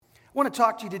I want to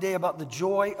talk to you today about the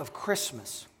joy of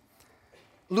Christmas.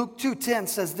 Luke 2:10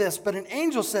 says this, "But an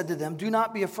angel said to them, 'Do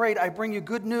not be afraid. I bring you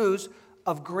good news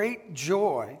of great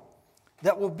joy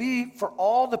that will be for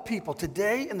all the people.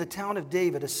 Today in the town of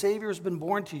David, a Savior has been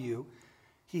born to you.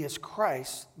 He is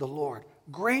Christ the Lord.'"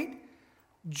 Great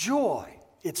joy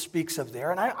it speaks of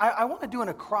there. And I want to do an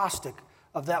acrostic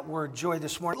of that word joy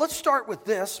this morning. Let's start with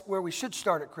this, where we should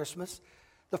start at Christmas.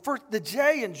 The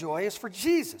J in joy is for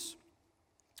Jesus.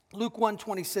 Luke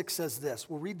 1:26 says this.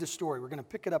 We'll read the story. We're going to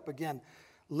pick it up again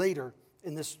later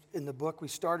in the book. We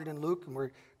started in Luke, and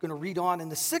we're going to read on. In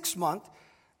the 6th month,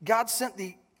 God sent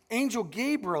the angel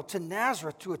Gabriel to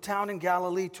Nazareth, to a town in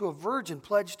Galilee, to a virgin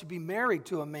pledged to be married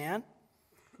to a man,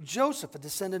 Joseph, a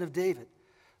descendant of David.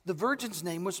 The virgin's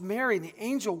name was Mary, and the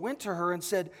angel went to her and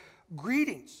said,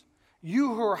 "Greetings,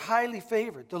 you who are highly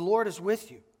favored. The Lord is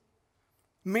with you."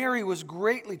 Mary was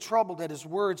greatly troubled at his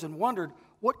words and wondered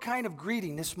what kind of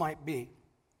greeting this might be.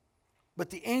 But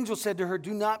the angel said to her,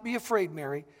 "Do not be afraid,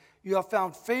 Mary. You have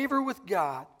found favor with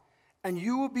God, and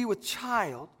you will be with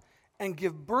child and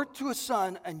give birth to a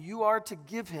son, and you are to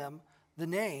give him the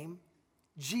name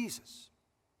Jesus."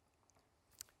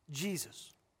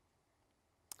 Jesus.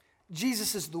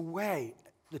 Jesus is the way,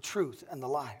 the truth, and the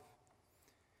life.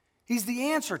 He's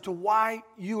the answer to why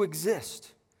you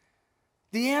exist.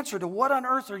 The answer to what on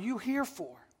earth are you here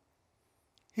for.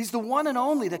 He's the one and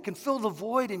only that can fill the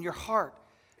void in your heart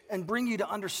and bring you to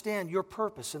understand your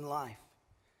purpose in life.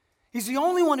 He's the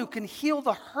only one who can heal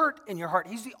the hurt in your heart.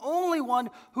 He's the only one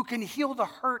who can heal the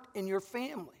hurt in your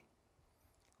family.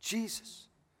 Jesus.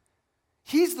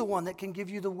 He's the one that can give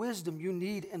you the wisdom you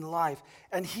need in life.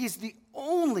 And he's the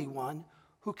only one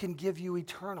who can give you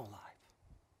eternal life.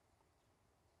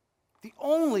 The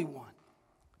only one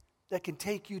that can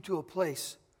take you to a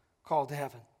place called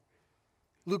heaven.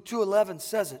 Luke 2:11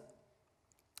 says it.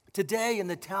 Today in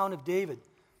the town of David,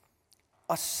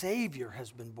 a Savior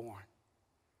has been born.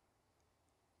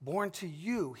 Born to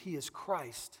you, he is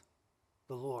Christ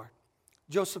the Lord.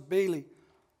 Joseph Bailey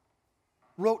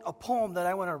wrote a poem that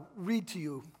I want to read to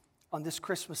you on this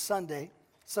Christmas Sunday,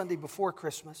 Sunday before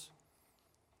Christmas.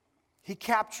 He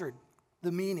captured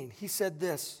the meaning. He said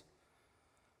this: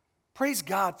 "Praise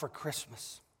God for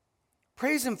Christmas.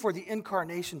 Praise him for the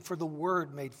incarnation, for the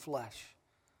Word made flesh.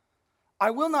 I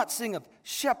will not sing of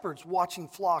shepherds watching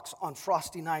flocks on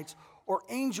frosty nights or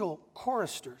angel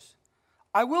choristers.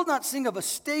 I will not sing of a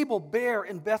stable bear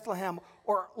in Bethlehem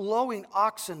or lowing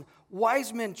oxen,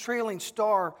 wise men trailing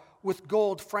star with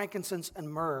gold, frankincense,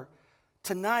 and myrrh.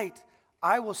 Tonight,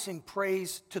 I will sing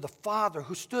praise to the Father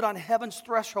who stood on heaven's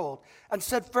threshold and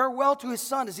said farewell to his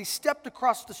Son as he stepped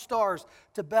across the stars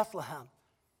to Bethlehem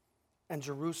and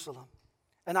Jerusalem.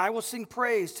 And I will sing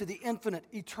praise to the infinite,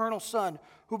 eternal Son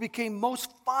who became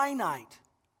most finite,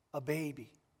 a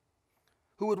baby,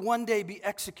 who would one day be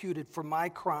executed for my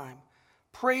crime.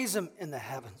 Praise him in the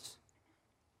heavens.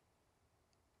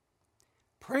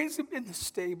 Praise him in the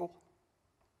stable.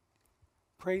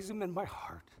 Praise him in my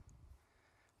heart."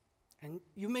 And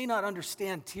you may not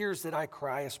understand tears that I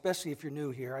cry, especially if you're new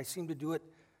here. I seem to do it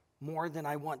more than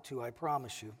I want to, I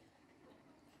promise you.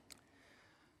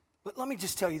 But let me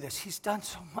just tell you this. He's done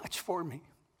so much for me.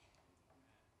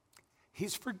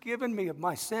 He's forgiven me of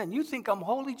my sin. You think I'm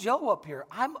Holy Joe up here.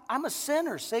 I'm a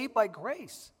sinner saved by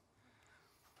grace.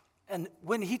 And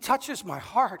when he touches my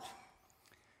heart,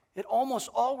 it almost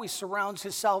always surrounds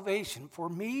his salvation for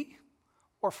me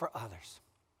or for others.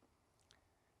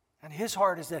 And his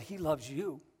heart is that he loves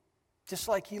you, just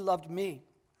like he loved me.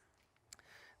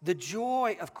 The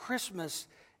joy of Christmas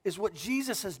is what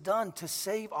Jesus has done to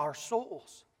save our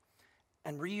souls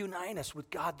and reunite us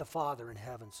with God the Father in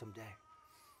heaven someday.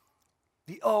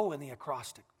 The O in the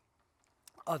acrostic,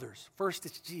 others. First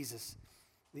it's Jesus,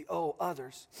 the O,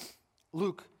 others.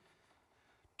 Luke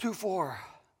 2:4.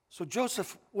 So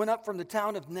Joseph went up from the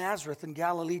town of Nazareth in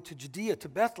Galilee to Judea, to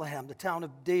Bethlehem, the town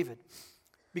of David,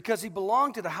 because he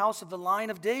belonged to the house of the line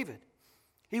of David.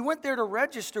 He went there to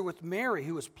register with Mary,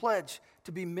 who was pledged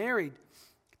to be married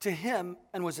to him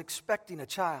and was expecting a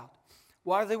child.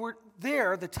 While they were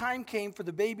there, the time came for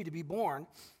the baby to be born,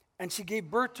 and she gave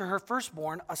birth to her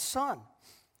firstborn, a son.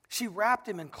 She wrapped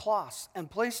him in cloths and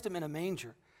placed him in a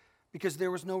manger, because there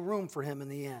was no room for him in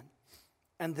the inn.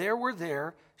 And there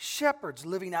were shepherds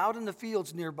living out in the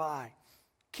fields nearby,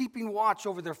 keeping watch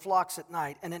over their flocks at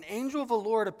night. And an angel of the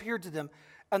Lord appeared to them,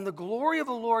 and the glory of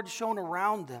the Lord shone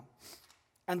around them,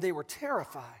 and they were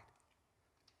terrified.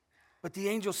 But the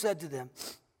angel said to them,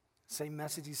 same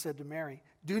message he said to Mary,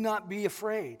 "Do not be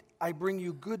afraid. I bring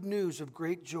you good news of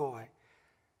great joy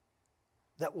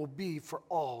that will be for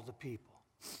all the people."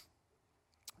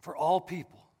 For all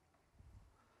people.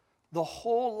 the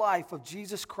whole life of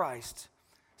Jesus Christ,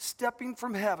 stepping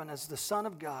from heaven as the Son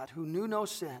of God who knew no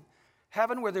sin,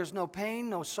 heaven where there's no pain,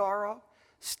 no sorrow,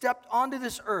 stepped onto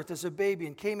this earth as a baby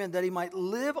and came in that he might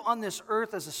live on this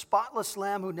earth as a spotless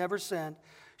lamb who never sinned,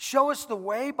 show us the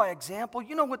way by example.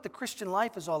 You know what the Christian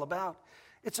life is all about?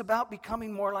 It's about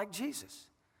becoming more like Jesus.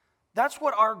 That's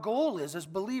what our goal is as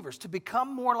believers, to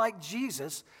become more like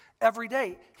Jesus every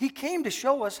day. He came to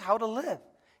show us how to live.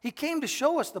 He came to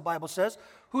show us, the Bible says,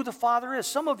 who the Father is.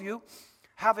 Some of you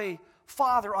have a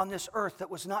father on this earth that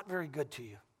was not very good to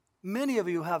you. Many of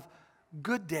you have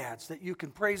good dads that you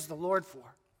can praise the Lord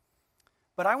for.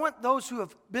 But I want those who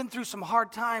have been through some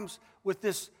hard times with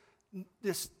this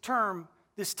term,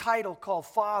 this title called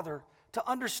Father, to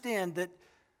understand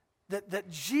that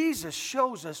Jesus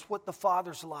shows us what the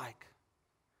Father's like.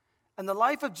 And the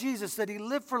life of Jesus, that he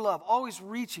lived for love, always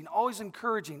reaching, always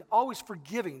encouraging, always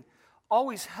forgiving,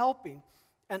 always helping,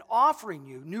 and offering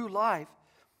you new life.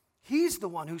 He's the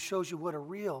one who shows you what a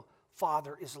real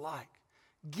father is like.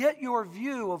 Get your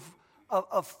view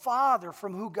of father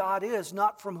from who God is,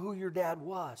 not from who your dad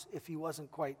was, if he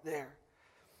wasn't quite there.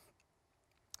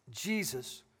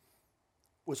 Jesus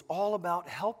was all about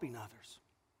helping others.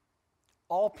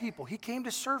 All people. He came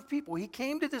to serve people. He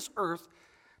came to this earth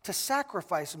to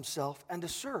sacrifice himself and to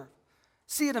serve.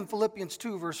 See it in Philippians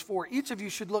 2, verse 4. Each of you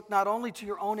should look not only to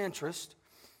your own interest,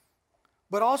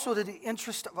 but also to the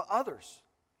interest of others.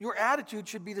 Your attitude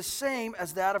should be the same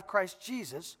as that of Christ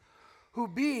Jesus, who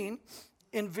being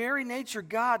in very nature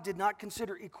God, did not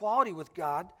consider equality with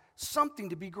God something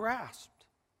to be grasped,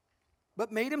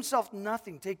 but made himself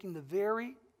nothing, taking the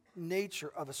very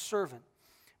nature of a servant.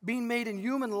 Being made in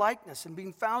human likeness and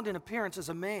being found in appearance as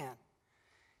a man,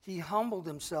 he humbled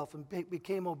himself and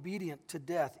became obedient to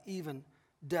death, even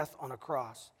death on a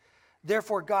cross.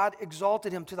 Therefore God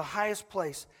exalted him to the highest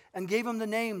place and gave him the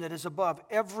name that is above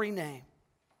every name,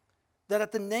 that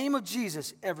at the name of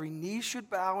Jesus every knee should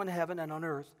bow in heaven and on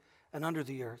earth and under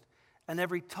the earth, and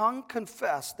every tongue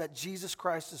confess that Jesus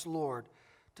Christ is Lord,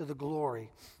 to the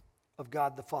glory of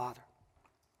God the Father.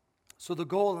 So the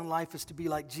goal in life is to be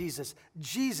like Jesus.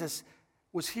 Jesus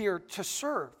was here to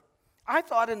serve. I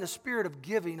thought in the spirit of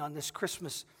giving on this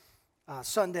Christmas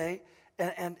Sunday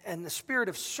and the spirit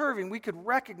of serving, we could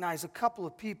recognize a couple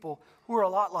of people who are a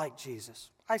lot like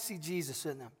Jesus. I see Jesus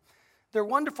in them. They're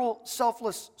wonderful,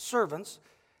 selfless servants.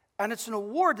 And it's an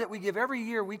award that we give every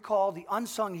year we call the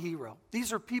Unsung Hero.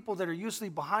 These are people that are usually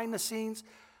behind the scenes.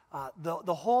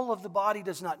 The whole of the body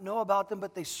does not know about them,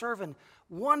 but they serve in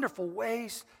wonderful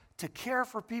ways to care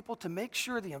for people, to make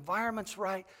sure the environment's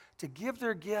right, to give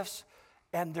their gifts,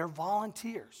 and they're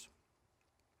volunteers.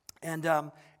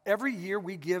 And every year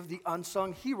we give the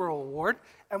Unsung Hero Award,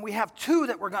 and we have two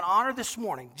that we're going to honor this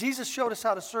morning. Jesus showed us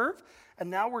how to serve, and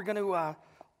now we're going to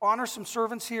honor some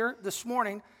servants here this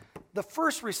morning. The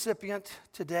first recipient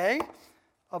today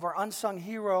of our Unsung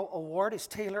Hero Award is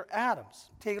Taylor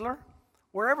Adams. Taylor,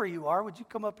 wherever you are, would you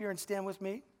come up here and stand with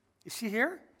me? Is she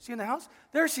here? Is she in the house?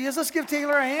 There she is. Let's give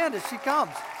Taylor a hand as she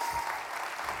comes.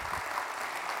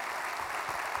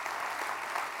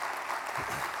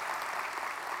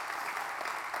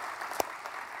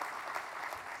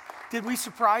 Did we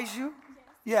surprise you?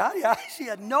 Yes. Yeah. She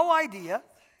had no idea.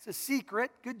 It's a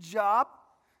secret. Good job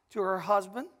to her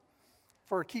husband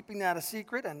for keeping that a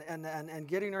secret and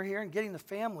getting her here and getting the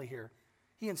family here.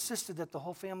 He insisted that the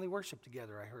whole family worship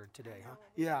together, I heard today, huh?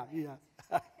 Yeah.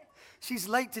 She's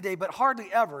late today, but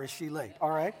hardly ever is she late,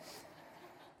 all right?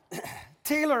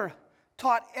 Taylor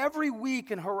taught every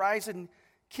week in Horizon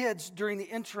Kids during the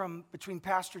interim between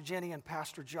Pastor Jenny and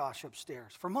Pastor Josh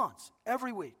upstairs for months,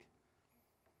 every week.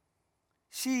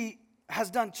 She has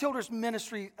done children's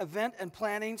ministry event and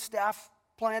planning, staff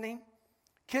planning,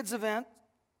 kids event,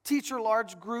 teacher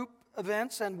large group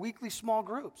events, and weekly small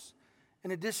groups.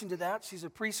 In addition to that, she's a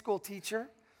preschool teacher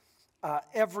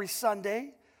every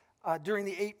Sunday during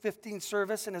the 8:15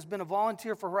 service and has been a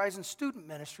volunteer for Horizon Student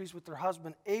Ministries with her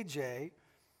husband, AJ.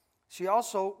 She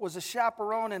also was a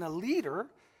chaperone and a leader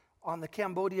on the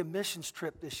Cambodia missions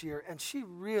trip this year, and she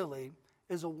really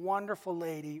is a wonderful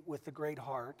lady with a great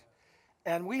heart.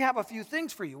 And we have a few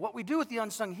things for you. What we do with the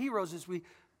Unsung Heroes is we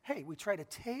try to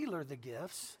tailor the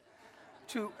gifts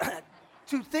to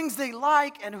things they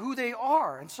like and who they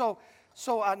are. And so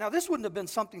now this wouldn't have been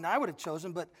something I would have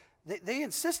chosen, but they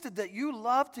insisted that you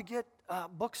love to get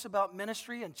books about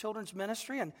ministry and children's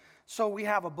ministry. And so we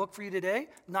have a book for you today,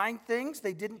 9 Things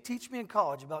They Didn't Teach Me in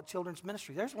College About Children's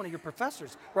Ministry. There's one of your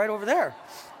professors right over there.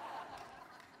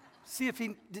 See if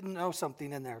he didn't know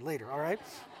something in there later, all right?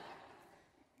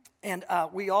 And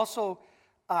we also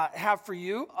have for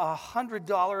you a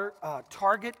 $100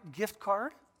 Target gift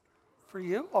card for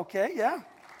you. Okay, yeah.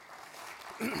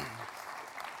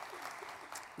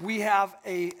 We have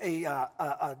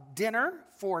a dinner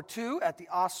for two at the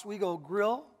Oswego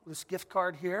Grill. This gift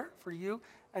card here for you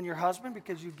and your husband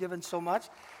because you've given so much.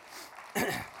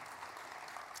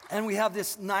 And we have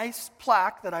this nice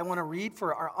plaque that I want to read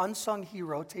for our unsung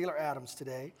hero, Taylor Adams,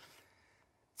 today.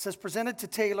 It says, presented to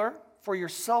Taylor for your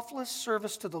selfless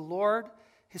service to the Lord,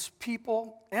 his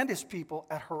people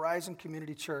at Horizon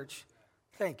Community Church.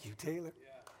 Thank you, Taylor.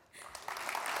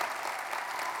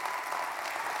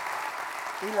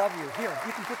 We love you. Here,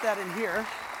 you can put that in here.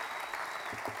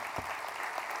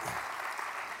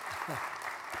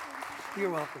 You're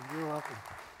welcome. You're welcome.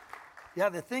 Yeah,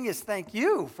 the thing is, thank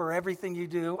you for everything you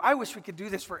do. I wish we could do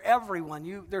this for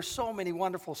everyone. There's so many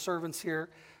wonderful servants here,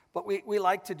 but we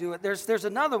like to do it. There's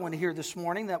another one here this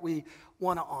morning that we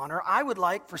want to honor. I would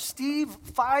like for Steve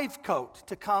Fivecoat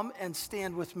to come and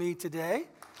stand with me today.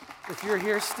 If you're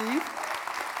here, Steve.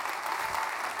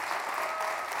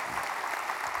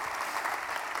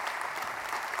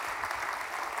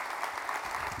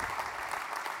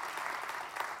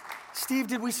 Steve,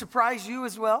 did we surprise you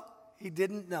as well? He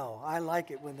didn't know. I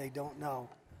like it when they don't know.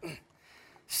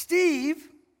 Steve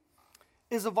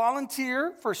is a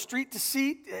volunteer for Street to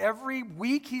Seat. Every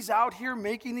week he's out here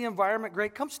making the environment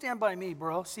great. Come stand by me,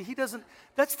 bro. See,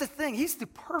 that's the thing. He's the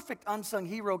perfect unsung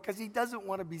hero because he doesn't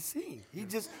want to be seen. He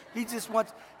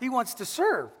wants to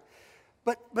serve.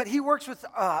 But he works with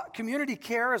community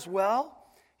care as well.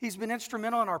 He's been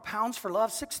instrumental in our Pounds for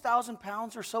Love, 6,000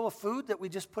 pounds or so of food that we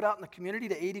just put out in the community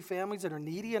to 80 families that are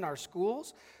needy in our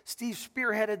schools. Steve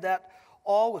spearheaded that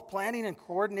all with planning and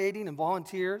coordinating and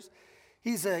volunteers.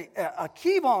 He's a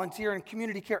key volunteer in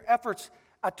community care efforts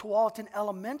at Tualatin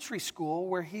Elementary School,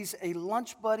 where he's a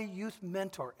lunch buddy youth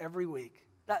mentor every week.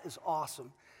 That is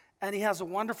awesome. And he has a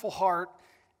wonderful heart,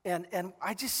 and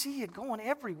I just see it going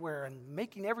everywhere and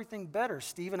making everything better,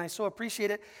 Steve, and I so appreciate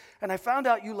it. And I found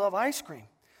out you love ice cream.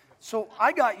 So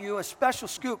I got you a special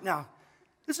scoop. Now,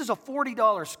 this is a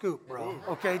 $40 scoop, bro,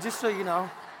 okay, just so you know.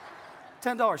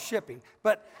 $10 shipping.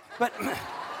 But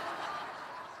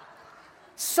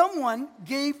someone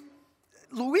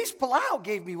Luis Palau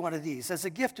gave me one of these as a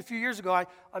gift a few years ago.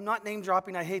 I'm not name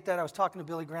dropping. I hate that. I was talking to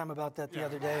Billy Graham about that the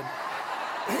other day.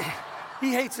 And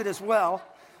he hates it as well.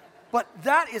 But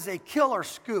that is a killer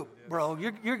scoop, bro.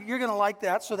 You're going to like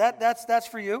that. So that's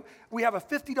for you. We have a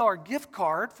 $50 gift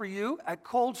card for you at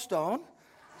Cold Stone.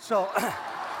 So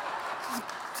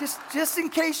just in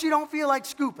case you don't feel like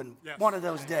scooping one of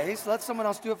those days, let someone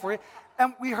else do it for you.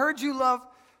 And we heard you love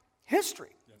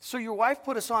history. Yes. So your wife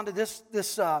put us onto this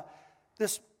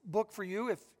book for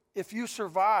you, If You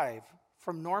Survive,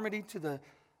 from Normandy to the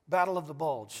Battle of the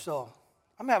Bulge. So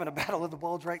I'm having a Battle of the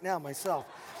Bulge right now myself.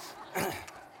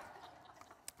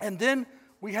 And then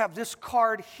we have this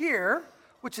card here,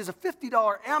 which is a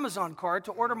 $50 Amazon card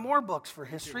to order more books for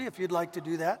history, if you'd like to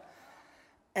do that.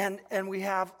 And we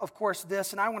have, of course,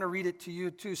 this, and I want to read it to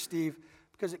you too, Steve,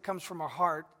 because it comes from our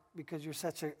heart, because you're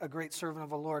such a great servant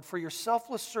of the Lord. For your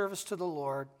selfless service to the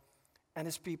Lord and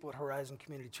his people at Horizon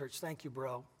Community Church. Thank you,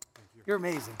 bro. Thank you. You're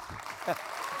amazing.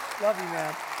 Love you,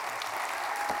 man.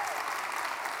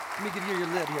 Let me give you your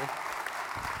lid here.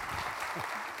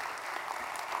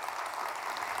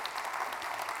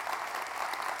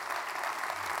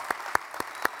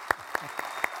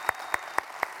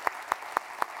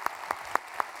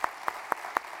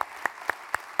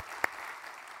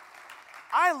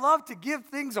 I love to give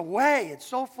things away. It's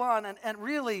so fun. And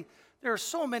really, there are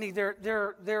so many. There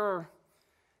are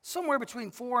somewhere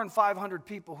between 400 and 500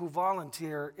 people who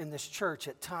volunteer in this church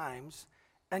at times.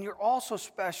 And you're all so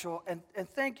special. And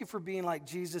thank you for being like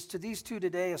Jesus. To these two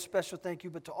today, a special thank you,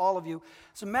 but to all of you.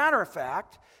 As a matter of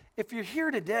fact, if you're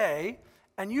here today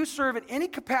and you serve in any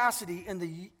capacity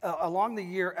along the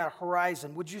year at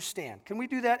Horizon, would you stand? Can we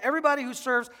do that? Everybody who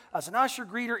serves as an usher,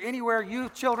 greeter, anywhere,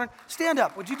 youth, children, stand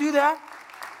up. Would you do that?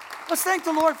 Let's thank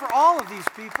the Lord for all of these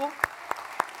people.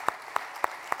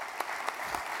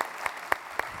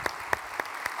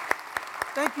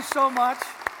 Thank you so much.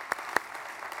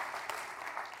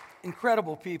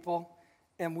 Incredible people,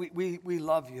 and we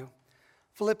love you.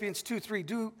 Philippians 2:3,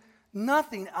 do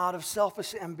nothing out of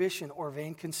selfish ambition or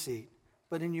vain conceit,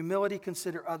 but in humility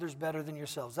consider others better than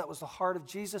yourselves. That was the heart of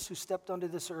Jesus who stepped onto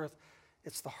this earth.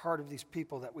 It's the heart of these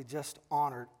people that we just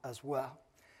honored as well.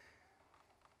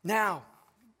 Now,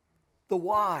 the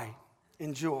why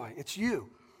in joy. It's you.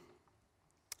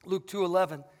 Luke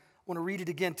 2:11, I want to read it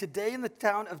again. Today in the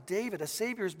town of David, a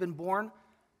Savior has been born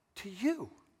to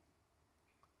you.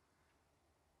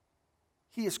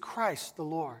 He is Christ the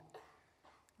Lord.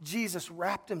 Jesus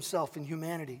wrapped himself in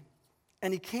humanity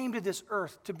And he came to this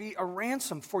earth to be a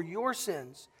ransom for your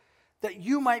sins, that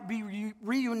you might be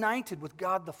reunited with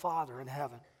God the Father in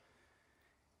heaven.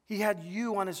 He had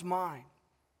you on his mind.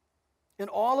 In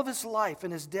all of his life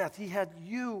and his death, he had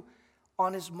you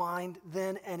on his mind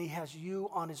then, and he has you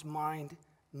on his mind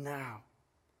now.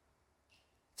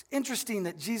 It's interesting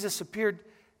that Jesus appeared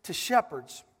to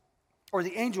shepherds, or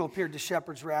the angel appeared to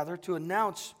shepherds rather, to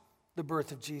announce the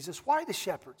birth of Jesus. Why the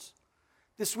shepherds?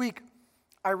 This week,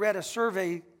 I read a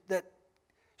survey that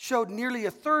showed nearly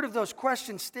a third of those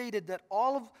questions stated that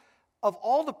of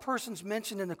all the persons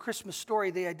mentioned in the Christmas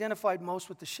story, they identified most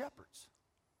with the shepherds,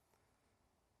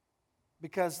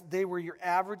 because they were your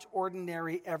average,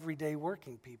 ordinary, everyday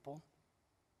working people,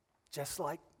 just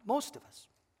like most of us.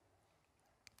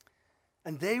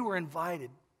 And they were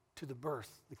invited to the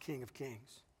birth, the King of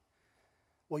Kings.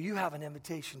 Well, you have an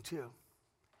invitation too.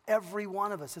 Every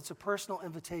one of us, it's a personal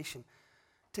invitation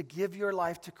to give your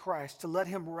life to Christ, to let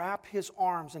him wrap his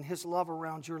arms and his love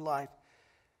around your life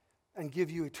and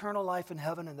give you eternal life in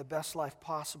heaven and the best life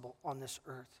possible on this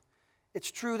earth.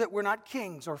 It's true that we're not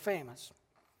kings or famous.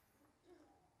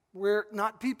 We're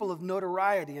not people of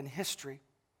notoriety in history.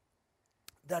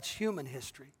 That's human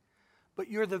history. But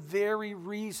you're the very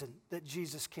reason that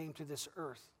Jesus came to this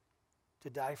earth, to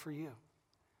die for you,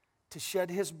 to shed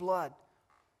his blood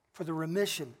for the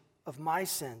remission of my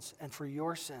sins and for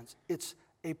your sins. It's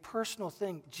a personal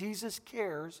thing. Jesus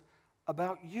cares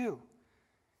about you.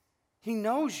 He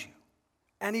knows you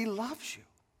and he loves you.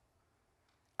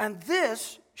 And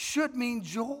this should mean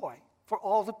joy for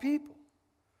all the people.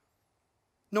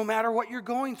 No matter what you're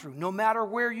going through, no matter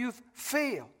where you've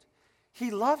failed, he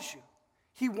loves you.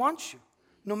 He wants you.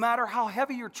 No matter how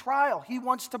heavy your trial, he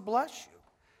wants to bless you.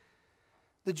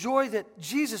 The joy that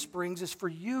Jesus brings is for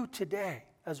you today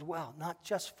as well, not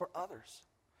just for others.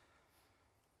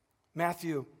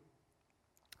 Matthew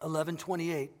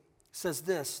 11:28 says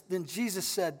this, "Then Jesus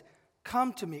said,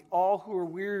 'Come to me, all who are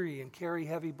weary and carry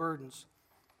heavy burdens,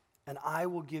 and I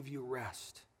will give you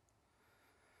rest.'"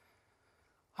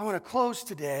 I want to close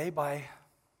today by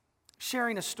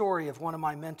sharing a story of one of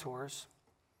my mentors.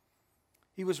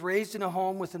 He was raised in a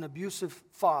home with an abusive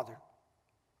father.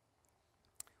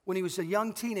 When he was a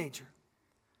young teenager,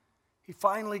 he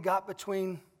finally got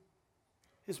between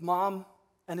his mom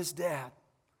and his dad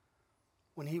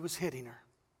when he was hitting her.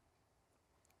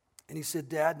 And he said,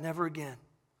 "Dad, never again.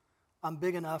 I'm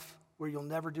big enough where you'll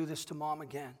never do this to Mom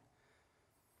again."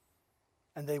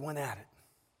 And they went at it.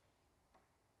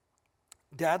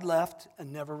 Dad left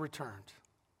and never returned.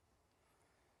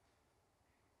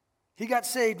 He got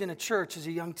saved in a church as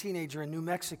a young teenager in New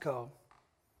Mexico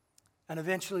and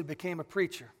eventually became a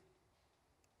preacher.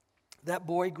 That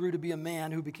boy grew to be a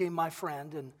man who became my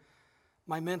friend and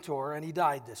my mentor, and he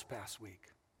died this past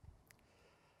week.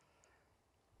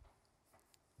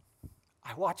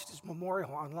 I watched his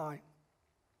memorial online.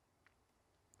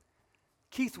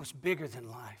 Keith was bigger than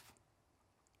life.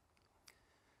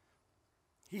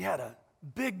 He had a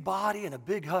big body and a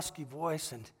big husky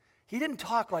voice, and he didn't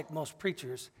talk like most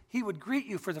preachers. He would greet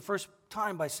you for the first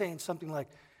time by saying something like,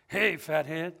 "Hey,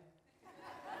 fathead."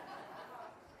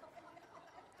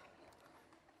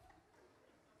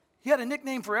 He had a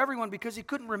nickname for everyone because he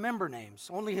couldn't remember names,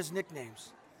 only his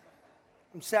nicknames.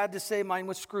 I'm sad to say mine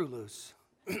was Screw Loose.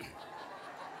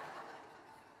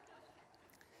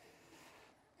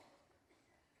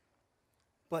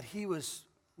 But he was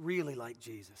really like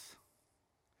Jesus.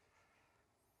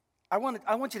 I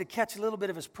want you to catch a little bit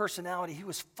of his personality. He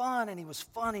was fun and he was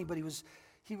funny, but he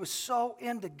was so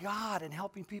into God and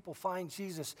helping people find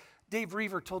Jesus. Dave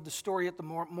Reaver told the story at the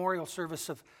memorial service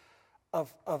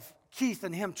of Keith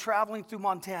and him traveling through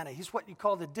Montana. He's what you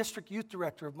call the district youth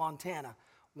director of Montana,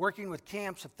 working with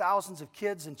camps of thousands of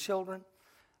kids and children.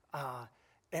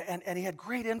 And he had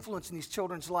great influence in these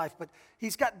children's life. But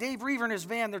he's got Dave Reaver in his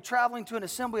van. They're traveling to an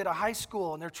assembly at a high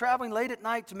school, and they're traveling late at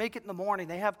night to make it in the morning.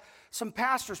 They have some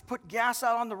pastors put gas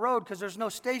out on the road because there's no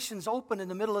stations open in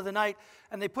the middle of the night,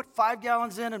 and they put 5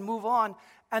 gallons in and move on.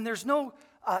 And there's not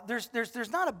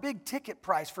a big ticket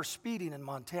price for speeding in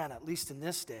Montana, at least in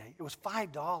this day. It was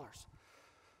 $5.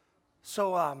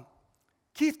 So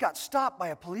Keith got stopped by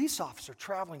a police officer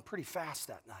traveling pretty fast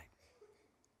that night.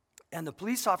 And the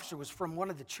police officer was from one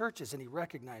of the churches, and he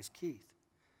recognized Keith.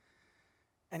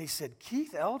 And he said,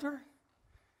 "Keith Elder?"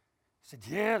 He said,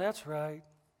 "Yeah, that's right."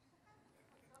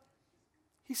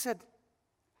 He said,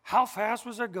 "How fast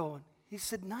was I going?" He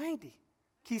said, 90.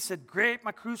 Keith said, "Great,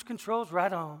 my cruise control's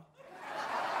right on."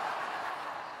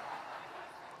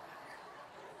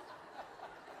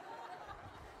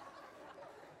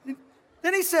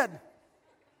 Then he said,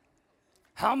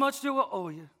 "How much do I owe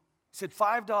you?" He said,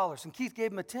 $5. And Keith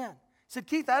gave him a 10. He said,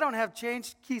 Keith, I don't have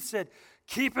change. Keith said,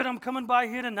 keep it, I'm coming by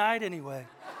here tonight anyway.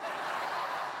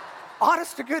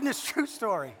 Honest to goodness, true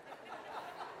story.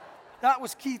 That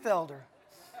was Keith Elder.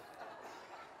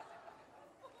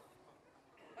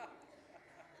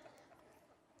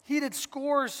 He did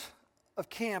scores of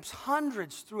camps,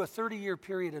 hundreds through a 30-year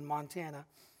period in Montana.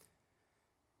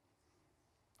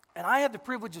 And I had the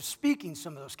privilege of speaking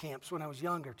some of those camps when I was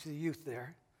younger to the youth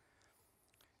there.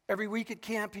 Every week at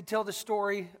camp, he'd tell the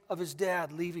story of his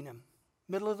dad leaving him.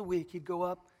 Middle of the week, he'd go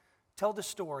up, tell the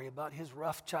story about his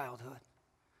rough childhood.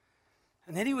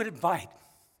 And then he would invite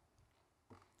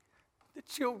the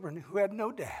children who had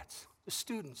no dads, the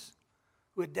students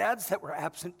who had dads that were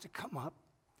absent, to come up,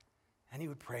 and he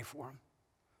would pray for them.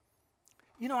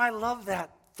 You know, I love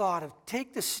that thought of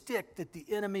take the stick that the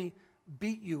enemy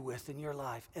beat you with in your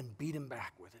life and beat him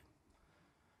back with it.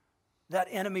 That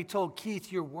enemy told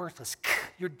Keith, you're worthless.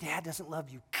 Your dad doesn't love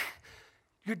you.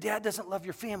 Your dad doesn't love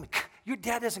your family. Your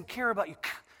dad doesn't care about you.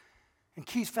 And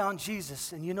Keith found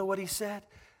Jesus, and you know what he said?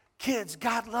 Kids,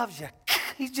 God loves you.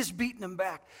 He's just beating them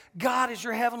back. God is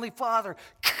your heavenly Father.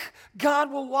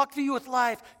 God will walk through you with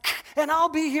life, and I'll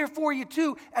be here for you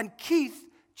too. And Keith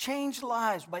changed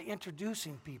lives by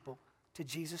introducing people to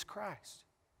Jesus Christ.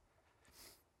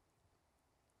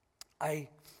 I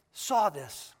saw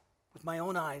this with my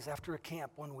own eyes after a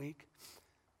camp one week.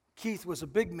 Keith was a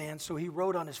big man, so he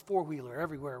rode on his four-wheeler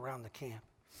everywhere around the camp.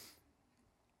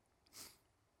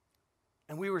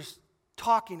 And we were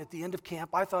talking at the end of camp.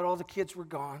 I thought all the kids were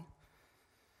gone.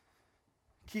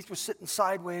 Keith was sitting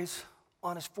sideways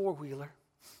on his four-wheeler.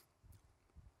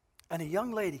 And a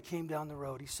young lady came down the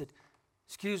road. He said,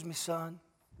 excuse me, son,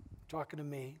 talking to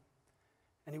me.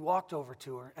 And he walked over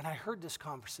to her, and I heard this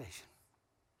conversation.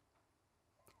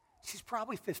 She's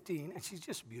probably 15, and she's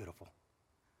just beautiful.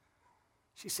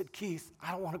 She said, Keith,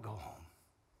 I don't want to go home.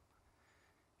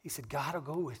 He said, God will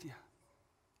go with you.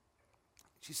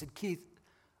 She said, Keith,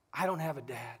 I don't have a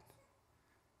dad.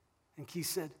 And Keith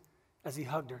said, as he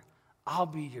hugged her, I'll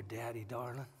be your daddy,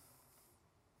 darling.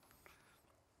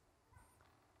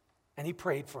 And he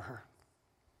prayed for her.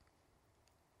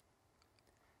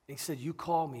 And he said, you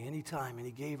call me anytime. And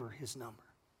he gave her his number.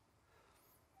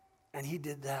 And he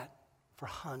did that for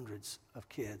hundreds of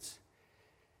kids.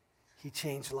 He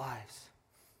changed lives.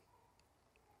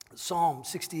 Psalm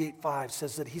 68:5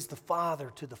 says that he's the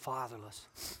father to the fatherless,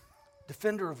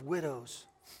 defender of widows.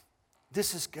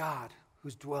 This is God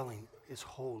whose dwelling is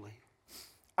holy.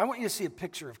 I want you to see a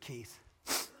picture of Keith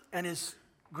and his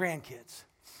grandkids.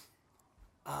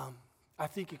 I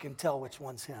think you can tell which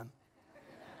one's him.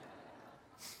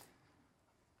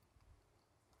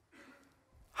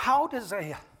 How does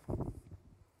a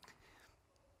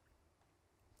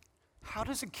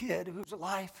kid whose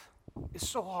life is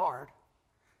so hard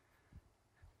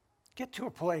get to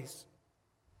a place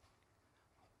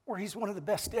where he's one of the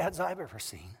best dads I've ever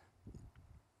seen?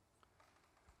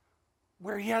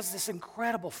 Where he has this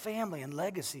incredible family and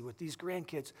legacy with these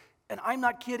grandkids. And I'm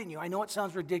not kidding you, I know it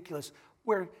sounds ridiculous,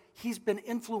 where he's been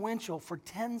influential for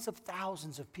tens of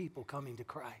thousands of people coming to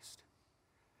Christ.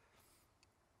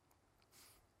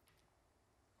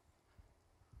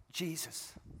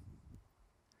 Jesus.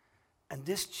 And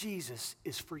this Jesus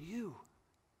is for you.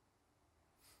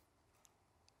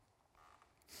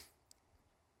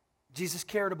 Jesus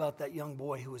cared about that young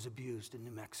boy who was abused in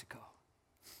New Mexico.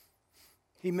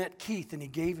 He met Keith and he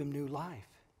gave him new life.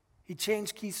 He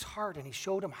changed Keith's heart and he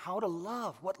showed him how to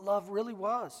love, what love really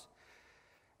was.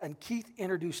 And Keith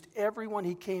introduced everyone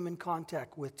he came in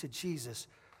contact with to Jesus,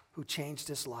 who changed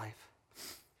his life.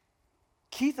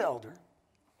 Keith Elder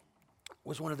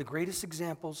was one of the greatest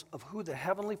examples of who the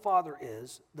Heavenly Father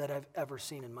is that I've ever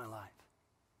seen in my life.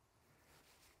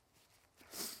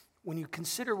 When you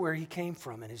consider where he came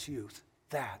from in his youth,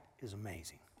 that is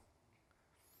amazing.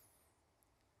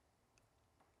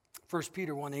 1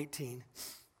 Peter 1:18,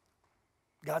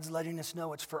 God's letting us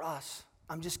know it's for us.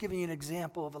 I'm just giving you an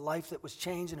example of a life that was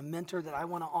changed and a mentor that I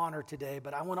want to honor today,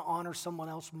 but I want to honor someone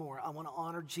else more. I want to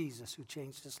honor Jesus who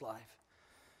changed his life,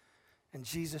 and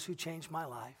Jesus who changed my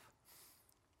life,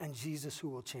 and Jesus who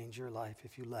will change your life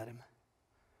if you let him.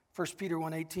 1 Peter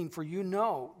 1:18, for you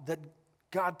know that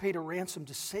God paid a ransom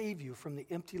to save you from the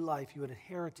empty life you had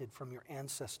inherited from your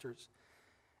ancestors.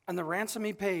 And the ransom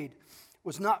he paid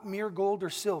was not mere gold or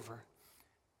silver.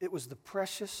 It was the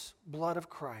precious blood of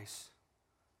Christ,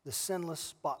 the sinless,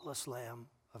 spotless Lamb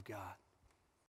of God.